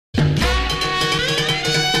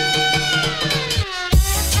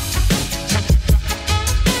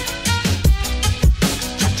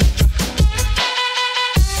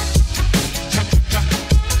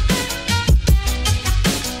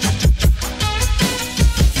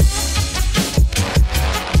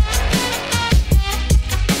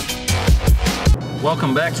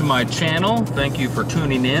Welcome back to my channel. Thank you for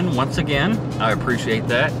tuning in once again. I appreciate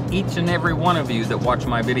that. Each and every one of you that watch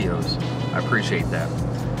my videos, I appreciate that.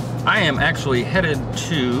 I am actually headed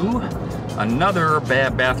to another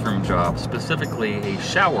bad bathroom job, specifically a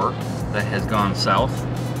shower that has gone south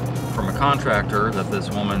from a contractor that this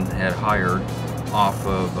woman had hired off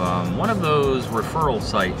of one of those referral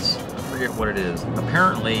sites. I forget what it is.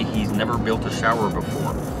 Apparently he's never built a shower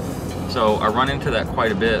before. So I run into that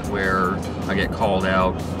quite a bit where I get called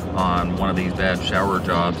out on one of these bad shower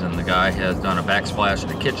jobs and the guy has done a backsplash in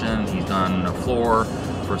the kitchen, he's done a floor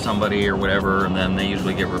for somebody or whatever, and then they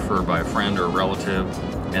usually get referred by a friend or a relative,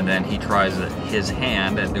 and then he tries his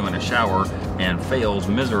hand at doing a shower and fails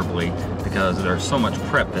miserably because there's so much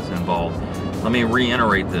prep that's involved. Let me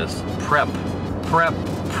reiterate this. Prep.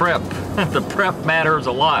 The prep matters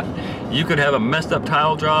a lot. You could have a messed up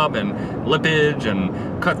tile job and lippage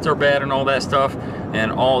and cuts are bad and all that stuff,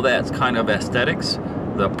 and all that's kind of aesthetics.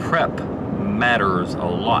 The prep matters a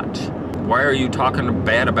lot. Why are you talking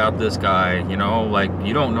bad about this guy? You know, like,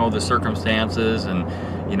 you don't know the circumstances, and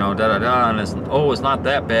you know, and it's, oh, it's not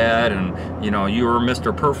that bad, and you know, you were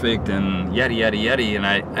Mr. Perfect, and yada yada yada. And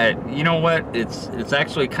I you know what, it's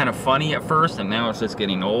actually kind of funny at first, and now it's just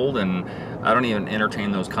getting old, and I don't even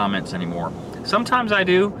entertain those comments anymore. Sometimes I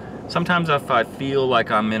do. Sometimes if I feel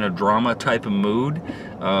like I'm in a drama type of mood,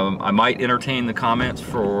 I might entertain the comments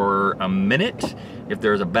for a minute. If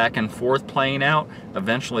there's a back and forth playing out,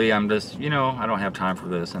 eventually I'm just, you know, I don't have time for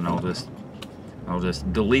this, and I'll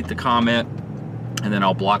just delete the comment, and then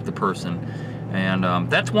I'll block the person. And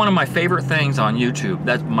that's one of my favorite things on YouTube.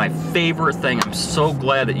 That's my favorite thing. I'm so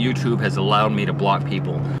glad that YouTube has allowed me to block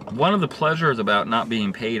people. One of the pleasures about not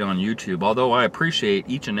being paid on YouTube, although I appreciate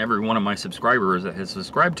each and every one of my subscribers that has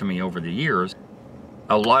subscribed to me over the years,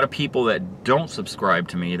 a lot of people that don't subscribe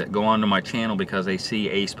to me, that go onto my channel because they see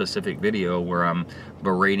a specific video where I'm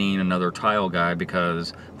berating another tile guy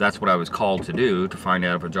because that's what I was called to do, to find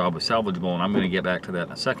out if a job was salvageable, and I'm going to get back to that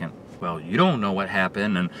in a second. Well, you don't know what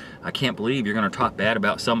happened, and I can't believe you're going to talk bad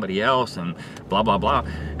about somebody else, and blah blah blah.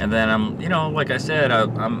 And then I'm, you know, like I said,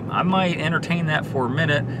 I might entertain that for a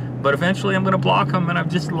minute, but eventually I'm going to block them. And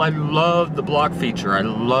I love the block feature. I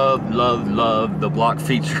love the block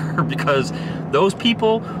feature because those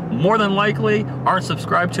people more than likely aren't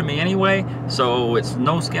subscribed to me anyway, so it's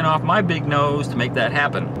no skin off my big nose to make that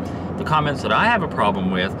happen. The comments that I have a problem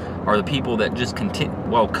with are the people that just continue.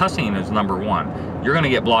 Well, cussing is number one. You're going to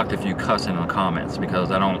get blocked if you cuss in the comments, because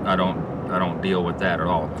I don't deal with that at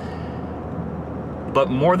all. But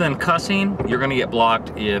more than cussing, you're going to get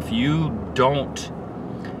blocked if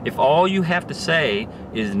all you have to say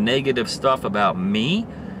is negative stuff about me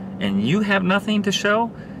and you have nothing to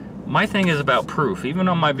show. My thing is about proof. Even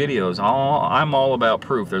on my videos, I'm all about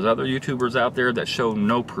proof. There's other YouTubers out there that show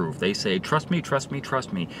no proof. They say, trust me, trust me,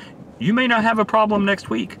 trust me. You may not have a problem next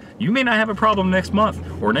week. You may not have a problem next month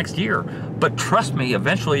or next year. But trust me,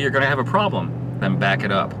 eventually you're going to have a problem. Then back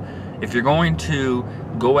it up. If you're going to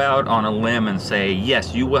go out on a limb and say,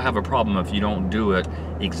 yes, you will have a problem if you don't do it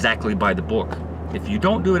exactly by the book. If you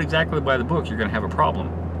don't do it exactly by the book, you're going to have a problem.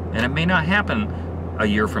 And it may not happen a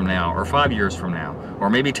year from now, or 5 years from now, or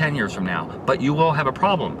maybe 10 years from now, but you will have a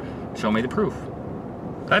problem. Show me the proof.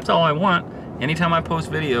 That's all I want. Anytime I post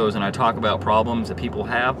videos and I talk about problems that people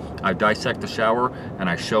have, I dissect the shower and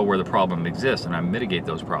I show where the problem exists and I mitigate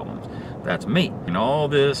those problems. That's me. And all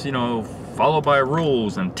this, you know, followed by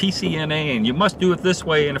rules and TCNA, and you must do it this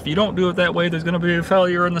way, and if you don't do it that way, there's going to be a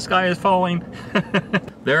failure and the sky is falling.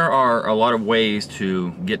 There are a lot of ways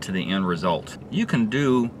to get to the end result. You can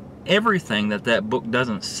do everything that book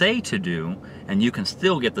doesn't say to do, and you can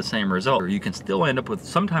still get the same result, or you can still end up with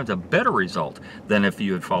sometimes a better result than if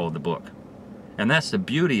you had followed the book. And that's the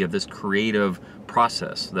beauty of this creative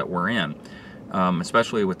process that we're in,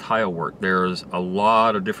 especially with tile work. There's a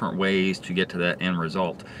lot of different ways to get to that end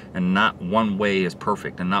result, and not one way is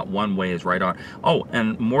perfect, and not one way is right on. Oh,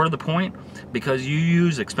 and more to the point, because you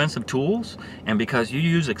use expensive tools and because you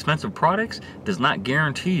use expensive products does not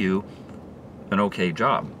guarantee you an okay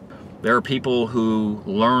job. There are people who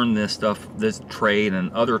learn this stuff, this trade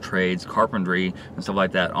and other trades, carpentry and stuff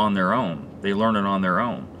like that, on their own. They learn it on their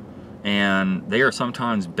own. And they are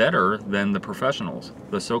sometimes better than the professionals,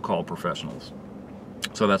 the so-called professionals.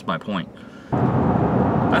 So that's my point.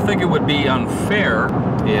 I think it would be unfair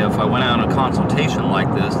if I went out on a consultation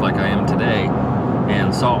like this, like I am today,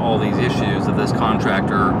 and saw all these issues that this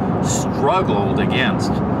contractor struggled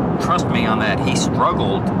against. Trust me on that. He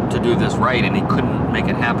struggled to do this right, and he couldn't make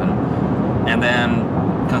it happen. And then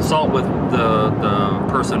consult with the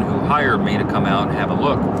person who hired me to come out and have a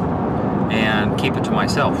look, and keep it to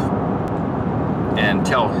myself and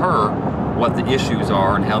tell her what the issues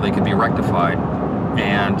are and how they can be rectified,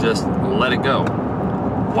 and just let it go.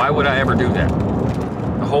 Why would I ever do that?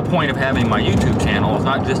 The whole point of having my YouTube channel is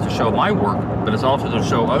not just to show my work, but it's also to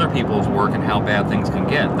show other people's work and how bad things can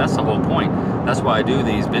get. That's the whole point. That's why I do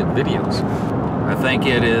these videos. I think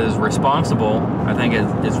it is responsible. I think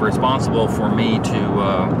it's responsible for me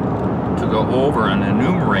to go over and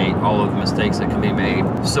enumerate all of the mistakes that can be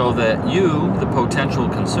made, so that you, the potential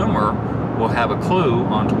consumer, will have a clue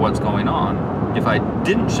onto what's going on. If I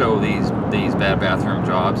didn't show these bad bathroom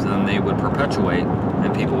jobs, then they would perpetuate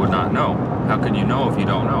and people would not know. How can you know if you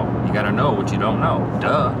don't know? You gotta know what you don't know.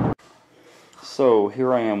 Duh. So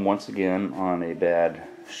here I am once again on a bad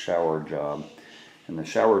shower job. And the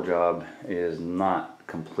shower job is not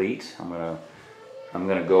complete. I'm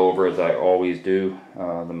gonna go over, as I always do,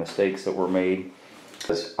 the mistakes that were made.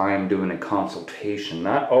 Because I am doing a consultation.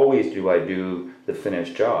 Not always do I do the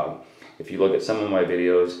finished job. If you look at some of my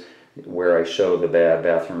videos where I show the bad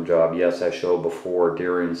bathroom job, yes, I show before,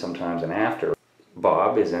 during, sometimes and after.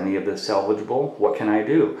 Bob, is any of this salvageable? What can I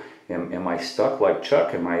do? Am I stuck like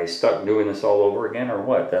Chuck? Am I stuck doing this all over again, or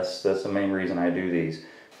what? That's the main reason I do these.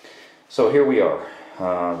 So here we are.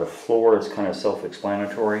 The floor is kind of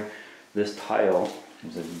self-explanatory. This tile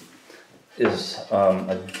is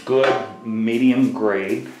a good medium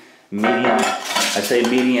grade, I say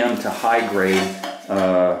medium to high grade,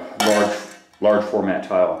 large format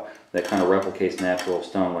tile that kind of replicates natural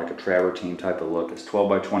stone, like a travertine type of look. It's 12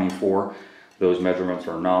 by 24. Those measurements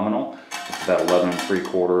are nominal. It's about 11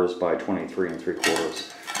 3/4 by 23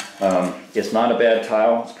 3/4. It's not a bad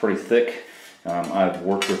tile. It's pretty thick. I've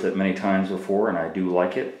worked with it many times before, and I do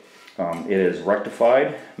like it. It is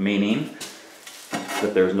rectified, meaning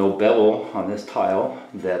that there's no bevel on this tile,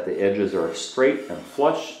 that the edges are straight and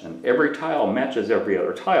flush, and every tile matches every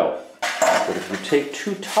other tile. But if you take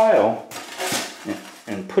two tile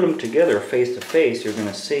and put them together face to face, you're going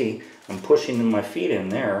to see I'm pushing my feet in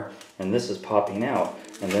there, and this is popping out.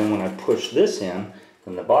 And then when I push this in,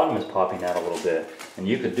 then the bottom is popping out a little bit. And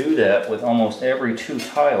you could do that with almost every two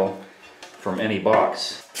tile from any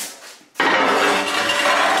box.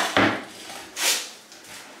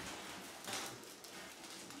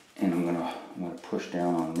 And I'm gonna push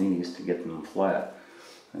down on these to get them flat.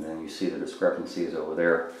 And then you see the discrepancies over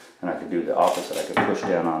there. And I could do the opposite. I could push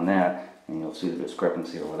down on that, and you'll see the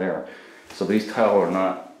discrepancy over there. So these tile are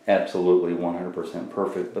not absolutely 100%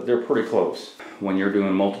 perfect, but they're pretty close. When you're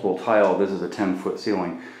doing multiple tile, this is a 10-foot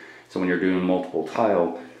ceiling. So when you're doing multiple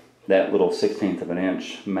tile, that little 1/16 of an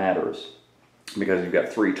inch matters, because you've got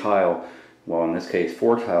 3 tile, well in this case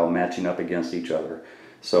 4 tile, matching up against each other.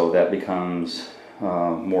 So that becomes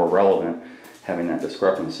more relevant, having that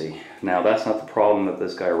discrepancy. Now that's not the problem that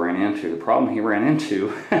this guy ran into. The problem he ran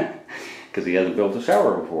into, because he hasn't built a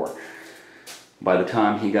shower before. By the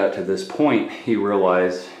time he got to this point, he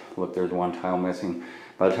realized, look, there's one tile missing.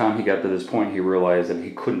 By the time he got to this point, he realized that he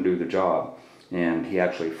couldn't do the job. And he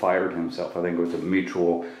actually fired himself. I think it was a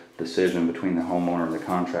mutual decision between the homeowner and the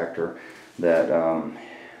contractor that,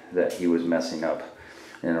 that he was messing up.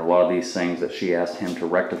 And a lot of these things that she asked him to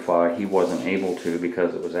rectify, he wasn't able to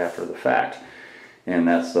because it was after the fact. And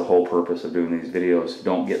that's the whole purpose of doing these videos.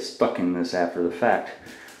 Don't get stuck in this after the fact.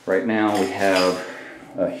 Right now we have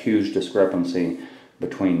a huge discrepancy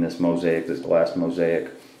between this mosaic, this glass mosaic,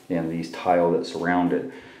 and these tile that surround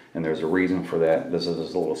it. And there's a reason for that. This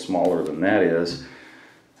is a little smaller than that is.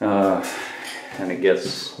 And it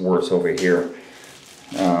gets worse over here.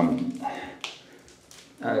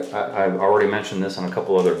 I've already mentioned this on a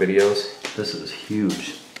couple other videos. This is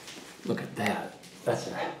huge. Look at that.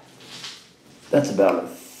 That's about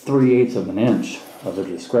 3/8 of an inch of the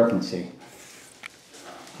discrepancy,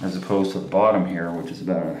 as opposed to the bottom here, which is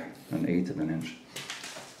about 1/8 of an inch.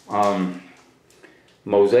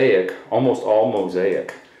 Mosaic, almost all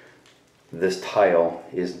mosaic, this tile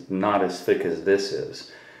is not as thick as this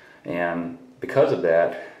is. And because of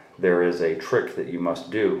that, there is a trick that you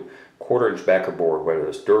must do. 1/4 inch backer board, whether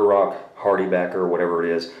it's Durock, Hardy backer, whatever it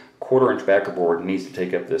is, 1/4 inch backer board needs to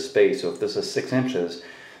take up this space. So if this is 6 inches,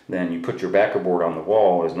 then you put your backer board on the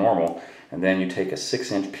wall as normal, and then you take a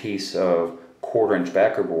 6-inch piece of 1/4 inch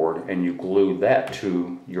backer board and you glue that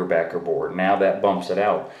to your backer board. Now that bumps it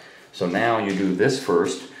out. So now you do this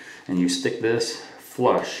first, and you stick this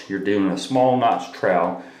flush. You're doing a small notch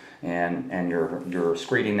trowel, and you're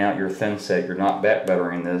screeding out your thin set. You're not back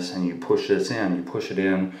bettering this, and you push this in. You push it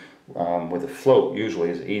in with a float, usually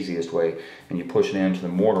is the easiest way, and you push it into the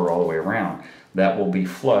mortar all the way around. That will be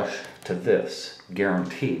flush to this,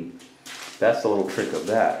 guaranteed. That's the little trick of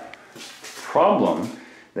that. Problem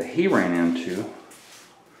that he ran into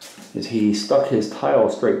is he stuck his tile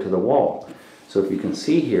straight to the wall. So if you can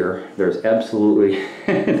see here, there's absolutely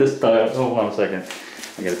this tile. Hold on a second.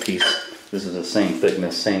 I got a piece. This is the same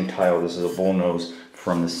thickness, same tile. This is a bullnose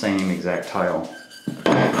from the same exact tile.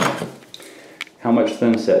 How much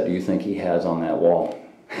thin set do you think he has on that wall?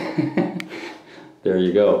 There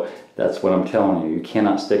you go. That's what I'm telling you. You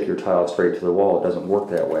cannot stick your tile straight to the wall. It doesn't work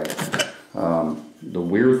that way. The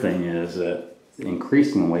weird thing is that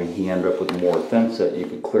increasingly he ended up with more thin set. You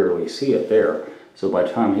could clearly see it there. So by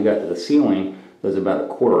the time he got to the ceiling, there's about a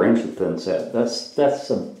 1/4 inch of thin set.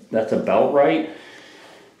 That's about right.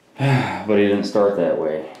 But he didn't start that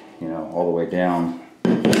way. You know, all the way down.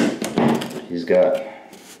 He's got.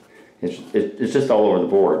 It's just all over the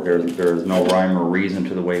board. There's no rhyme or reason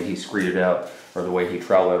to the way he screed it out or the way he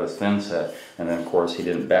troweled out his thin set. And then of course he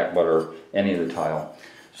didn't back butter any of the tile.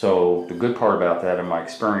 So the good part about that in my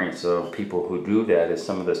experience of people who do that is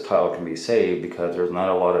some of this tile can be saved because there's not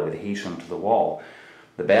a lot of adhesion to the wall.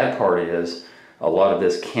 The bad part is a lot of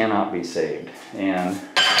this cannot be saved. And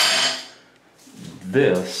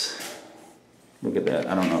this, look at that.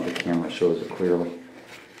 I don't know if the camera shows it clearly.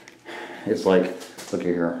 It's like, look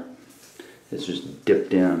here. It's just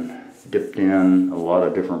dipped in a lot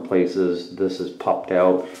of different places. This is popped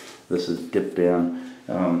out. This is dipped in.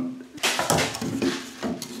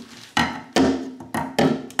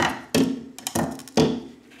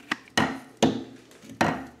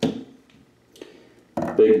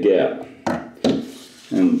 Big gap.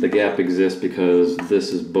 And the gap exists because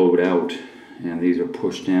this is bowed out and these are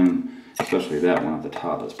pushed in, especially that one at the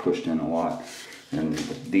top is pushed in a lot. And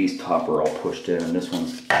these top are all pushed in and this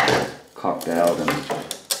one's cocked out, and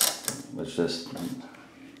let's just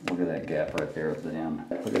look at that gap right there at the end.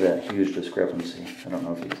 Look at that huge discrepancy. I don't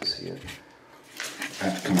know if you can see it. I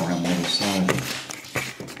have to come around the other side.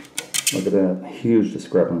 Look at that huge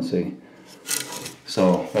discrepancy.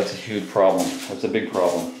 So that's a huge problem. That's a big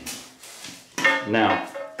problem. Now,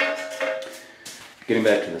 getting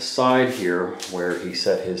back to the side here where he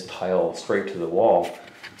set his tile straight to the wall,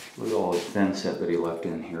 look at all the thin set that he left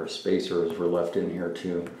in here. Spacers were left in here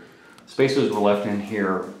too. Spacers were left in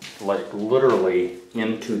here like literally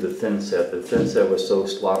into the thin set. The thin set was so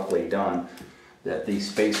sloppily done that these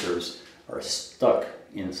spacers are stuck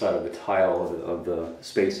inside of the tile of the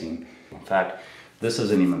spacing. In fact, this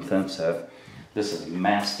isn't even thin set. This is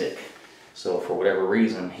mastic. So for whatever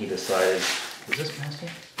reason, he decided, is this mastic?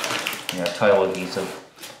 Yeah, tile adhesive.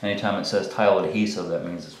 Anytime it says tile adhesive, that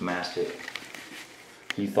means it's mastic.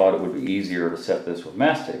 He thought it would be easier to set this with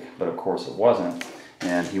mastic, but of course it wasn't.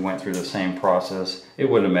 And he went through the same process. It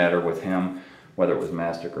wouldn't have mattered with him whether it was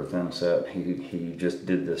mastic or thin set. He just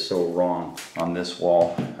did this so wrong on this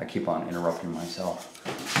wall. I keep on interrupting myself.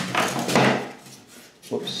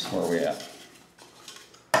 Whoops, where are we at?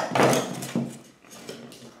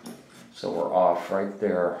 So we're off right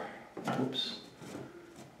there. Whoops,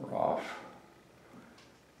 we're off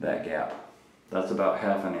that gap. That's about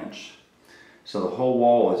 1/2 inch. So the whole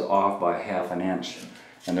wall is off by 1/2 inch.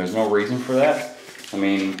 And there's no reason for that. I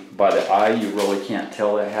mean, by the eye, you really can't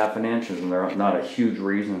tell that 1/2 inch, and there's not a huge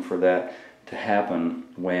reason for that to happen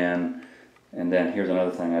when, and then here's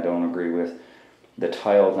another thing I don't agree with, the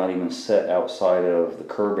tile is not even set outside of the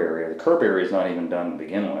curb area. The curb area is not even done to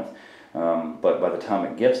begin with, but by the time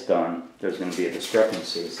it gets done, there's going to be a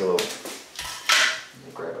discrepancy. So, let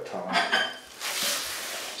me grab a towel.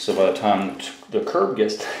 So by the time the curb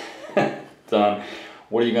gets done,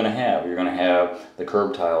 what are you going to have? You're going to have the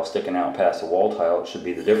curb tile sticking out past the wall tile. It should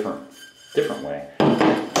be the different way.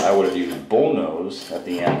 I would have used bullnose at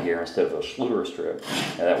the end here instead of a Schluter strip,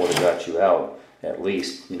 and that would have got you out at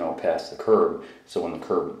least, you know, past the curb. So when the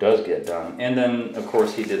curb does get done, and then of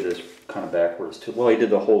course he did this kind of backwards too. Well, he did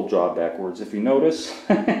the whole job backwards, if you notice.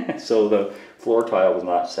 So the floor tile was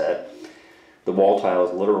not set. The wall tile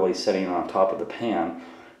is literally sitting on top of the pan.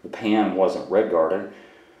 The pan wasn't red guarded.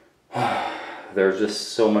 There's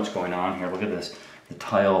just so much going on here. Look at this. The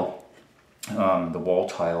tile, the wall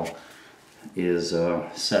tile is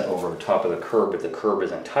set over top of the curb, but the curb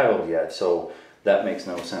isn't tiled yet, so that makes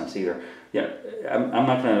no sense either. Yeah, I'm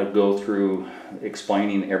not going to go through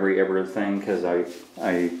explaining everything because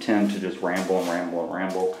I tend to just ramble,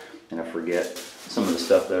 and I forget some of the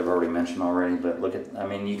stuff that I've already mentioned already. But look at, I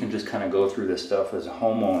mean, you can just kind of go through this stuff as a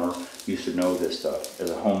homeowner. You should know this stuff as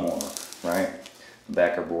a homeowner, right?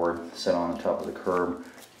 Backer board set on the top of the curb.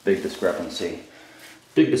 Big discrepancy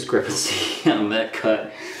on that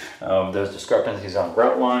cut. There's discrepancies on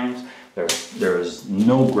grout lines. There's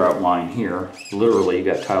no grout line here. Literally, you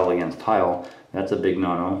got tile against tile. That's a big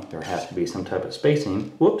no-no. There has to be some type of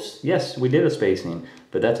spacing. Whoops, yes, we did a spacing,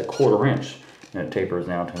 but that's a 1/4 inch, and it tapers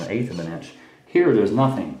down to 1/8 of an inch. Here, there's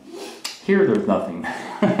nothing. Here, there's nothing.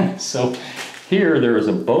 So Here there is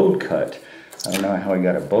a bowed cut. I don't know how he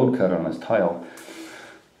got a bowed cut on his tile.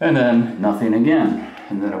 And then nothing again,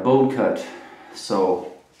 and then a bowed cut.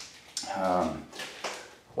 So,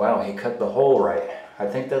 wow, he cut the hole right. I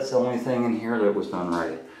think that's the only thing in here that was done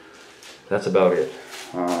right. That's about it.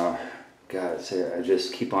 God, I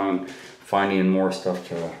just keep on finding more stuff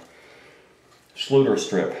to Schluter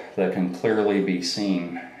strip that can clearly be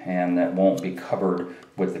seen and that won't be covered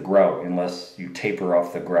with the grout unless you taper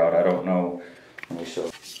off the grout. I don't know. Let me show.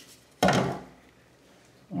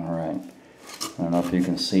 Alright. I don't know if you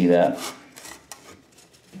can see that.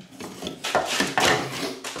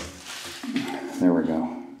 There we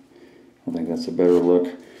go. I think that's a better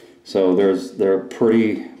look. So there's a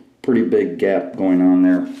pretty big gap going on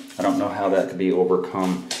there. I don't know how that could be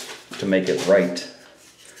overcome to make it right.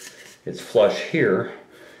 It's flush here.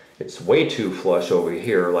 It's way too flush over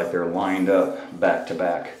here, like they're lined up back to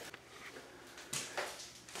back.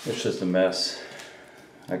 It's just a mess.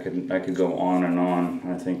 I could go on and on.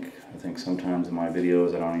 I think sometimes in my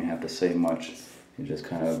videos I don't even have to say much. It just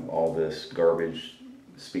kind of, all this garbage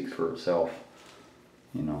speaks for itself.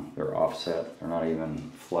 You know, they're offset. They're not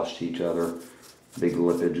even flush to each other. Big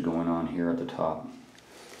lippage going on here at the top.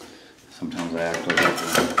 Sometimes I act like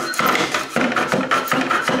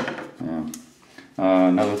yeah.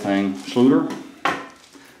 Another thing, Schluter,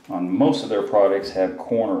 on most of their products have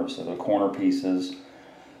corners. So the corner pieces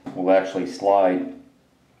will actually slide.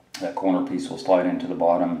 That corner piece will slide into the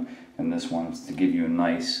bottom, and this one's to give you a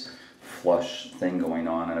nice flush thing going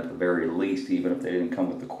on. And at the very least, even if they didn't come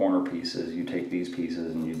with the corner pieces, you take these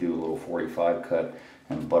pieces and you do a little 45 cut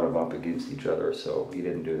and butt them up against each other. So he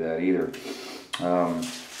didn't do that either.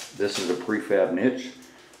 This is a prefab niche.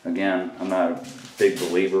 Again, I'm not a big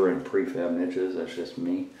believer in prefab niches. That's just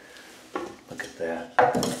me. Look at that.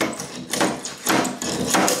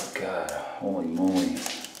 God, holy moly.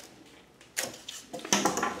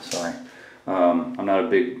 Sorry. I'm not a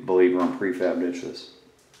big believer in prefab niches.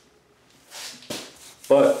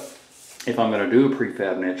 But if I'm going to do a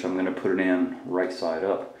prefab niche, I'm going to put it in right side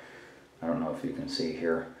up. I don't know if you can see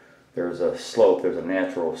here. There's a slope, there's a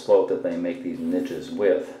natural slope that they make these niches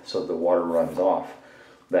with so the water runs off.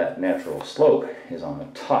 That natural slope is on the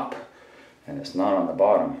top and it's not on the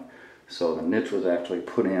bottom. So the niche was actually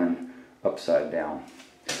put in upside down.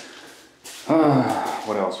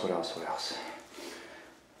 What else?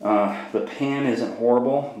 The pan isn't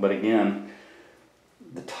horrible, but again,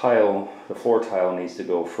 the floor tile needs to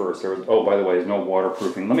go first. Oh, by the way, there's no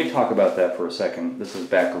waterproofing. Let me talk about that for a second. This is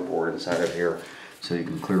backer board inside of here, so you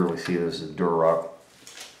can clearly see this is Durock.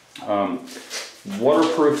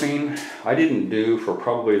 Waterproofing, I didn't do for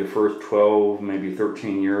probably the first 12, maybe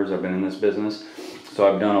 13 years I've been in this business.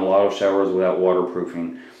 So I've done a lot of showers without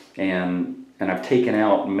waterproofing, and I've taken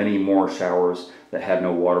out many more showers that had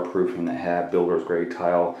no waterproofing, that had builder's grade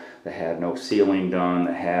tile, that had no sealing done,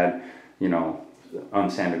 that had, you know,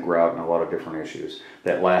 unsanded grout and a lot of different issues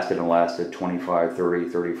that lasted 25, 30,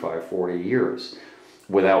 35, 40 years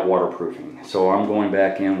without waterproofing. So I'm going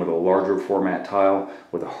back in with a larger format tile,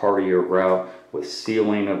 with a hardier grout, with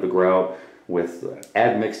sealing of the grout, with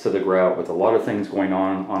admix to the grout, with a lot of things going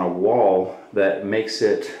on a wall that makes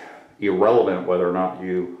it irrelevant whether or not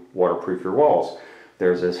you waterproof your walls.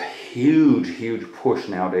 There's this huge push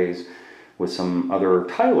nowadays with some other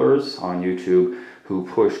tilers on YouTube who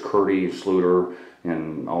push Curdy, Schluter,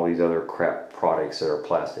 and all these other crap products that are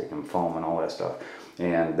plastic and foam and all that stuff.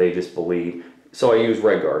 And they just believe, so I use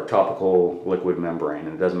RedGuard, topical liquid membrane,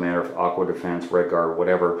 and it doesn't matter if Aqua Defense, RedGuard,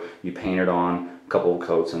 whatever, you paint it on, a couple of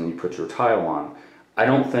coats, and you put your tile on. I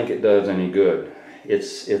don't think it does any good.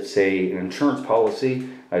 It's an insurance policy.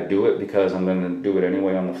 I do it because I'm going to do it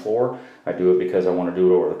anyway on the floor. I do it because I want to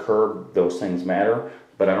do it over the curb. Those things matter,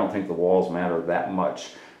 but I don't think the walls matter that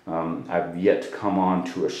much. I've yet to come on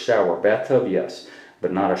to a shower. Bathtub, yes,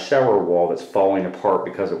 but not a shower wall that's falling apart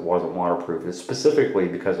because it wasn't waterproof. It's specifically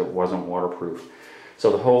because it wasn't waterproof.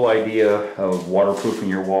 So the whole idea of waterproofing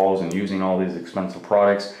your walls and using all these expensive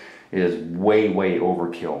products is way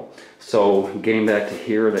overkill. So getting back to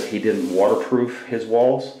here, that he didn't waterproof his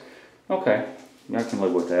walls, okay, I can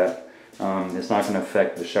live with that. It's not going to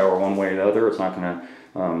affect the shower one way or the other. It's not going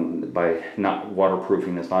to, by not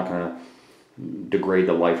waterproofing, it's not going to degrade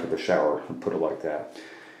the life of the shower, put it like that.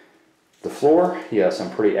 The floor, yes,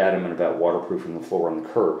 I'm pretty adamant about waterproofing the floor and the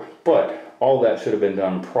curb, but all that should have been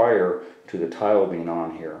done prior to the tile being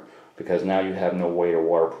on here, because now you have no way to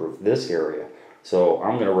waterproof this area. So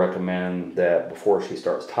I'm going to recommend that before she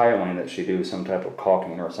starts tiling, that she do some type of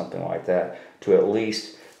caulking or something like that to at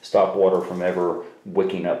least stop water from ever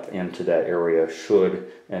wicking up into that area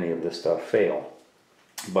should any of this stuff fail.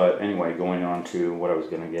 But anyway, going on to what I was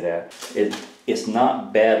going to get at, it's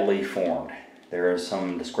not badly formed. There are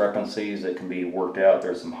some discrepancies that can be worked out.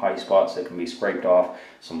 There's some high spots that can be scraped off,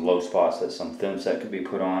 some low spots that some thin set could be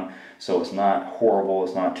put on. So it's not horrible,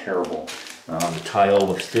 it's not terrible. The tile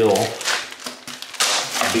will still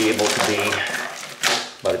be able to be,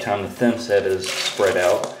 by the time the thin set is spread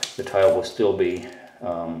out, the tile will still be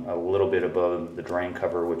a little bit above the drain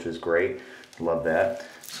cover, which is great. Love that.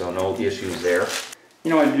 So no issues there. You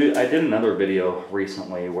know, I did another video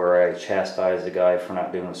recently where I chastised the guy for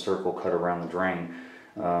not doing a circle cut around the drain,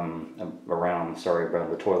 around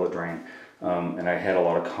the toilet drain. And I had a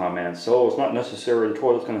lot of comments, oh, it's not necessary, the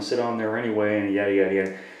toilet's going to sit on there anyway, and yada, yada,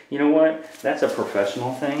 yada. You know what? That's a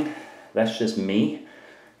professional thing. That's just me.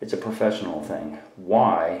 It's a professional thing.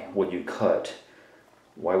 Why would you cut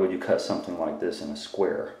something like this in a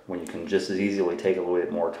square when you can just as easily take a little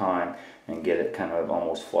bit more time and get it kind of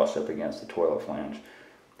almost flush up against the toilet flange?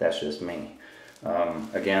 That's just me.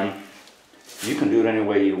 Again, you can do it any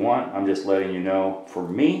way you want. I'm just letting you know, for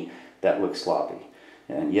me, that looks sloppy.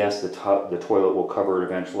 And yes, the toilet will cover it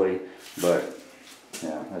eventually, but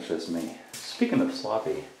yeah, that's just me. Speaking of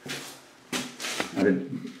sloppy,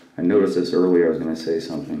 I noticed this earlier. I was going to say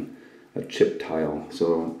something. A chip tile.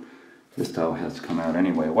 So this tile has to come out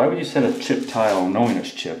anyway. Why would you set a chip tile knowing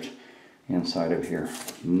it's chipped inside of here?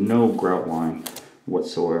 No grout line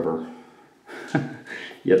whatsoever.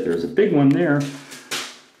 Yet there's a big one there.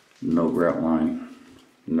 No grout line.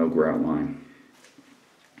 No grout line.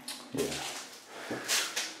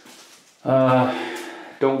 Yeah.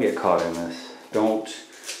 Don't get caught in this. Don't,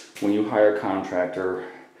 when you hire a contractor,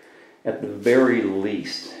 at the very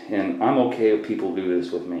least, and I'm okay if people do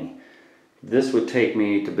this with me, this would take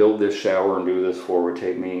me, to build this shower and do this floor, would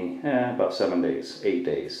take me about 7 days, 8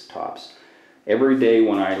 days tops. Every day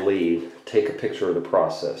when I leave, take a picture of the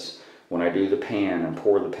process. When I do the pan and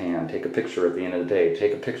pour the pan, take a picture at the end of the day.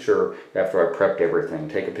 Take a picture after I prepped everything.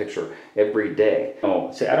 Take a picture every day.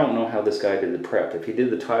 Oh, see, I don't know how this guy did the prep. If he did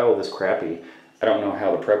the tile this crappy, I don't know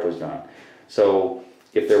how the prep was done. So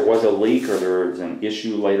if there was a leak or there's an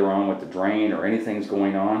issue later on with the drain or anything's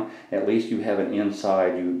going on, at least you have an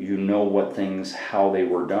inside, you know what things, how they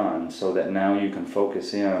were done, so that now you can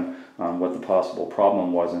focus in on what the possible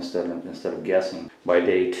problem was instead of guessing. By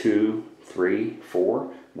day 2, 3,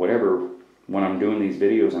 4, whatever, when I'm doing these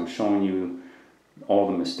videos, I'm showing you all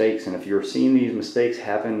the mistakes, and if you're seeing these mistakes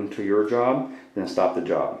happen to your job, then stop the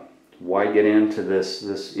job. Why get into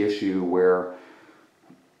this issue where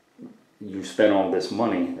you spend all this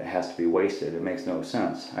money that has to be wasted? It makes no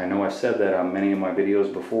sense. I know I've said that on many of my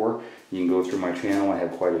videos before. You can go through my channel. I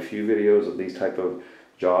have quite a few videos of these type of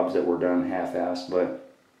jobs that were done half-assed, but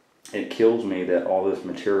it kills me that all this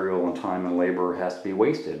material and time and labor has to be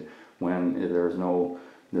wasted when there's no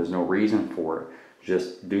reason for it.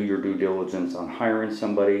 Just do your due diligence on hiring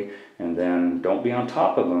somebody, and then don't be on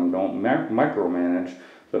top of them. Don't micromanage,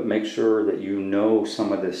 but make sure that you know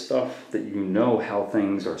some of this stuff, that you know how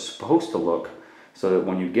things are supposed to look, so that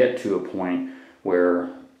when you get to a point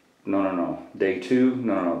where, no, day 2,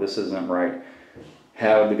 no, this isn't right,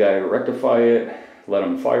 have the guy rectify it, let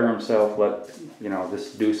him fire himself,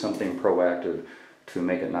 just do something proactive to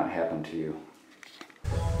make it not happen to you.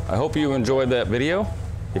 I hope you enjoyed that video.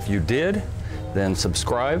 If you did, then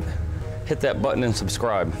subscribe. Hit that button and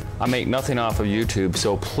subscribe. I make nothing off of YouTube,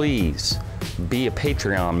 so please be a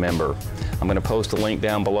Patreon member. I'm going to post a link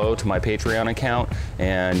down below to my Patreon account,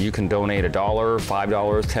 and you can donate $1, $5,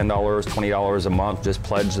 $10, $20 a month. Just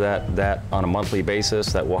pledge that on a monthly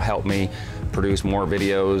basis. That will help me produce more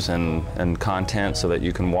videos and content so that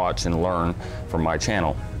you can watch and learn from my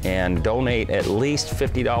channel. And donate at least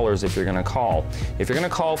 $50 if you're going to call. If you're going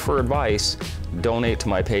to call for advice, donate to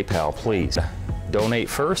my PayPal, please. Donate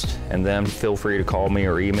first, and then feel free to call me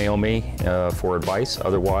or email me for advice.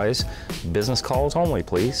 Otherwise, business calls only,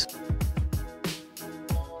 please.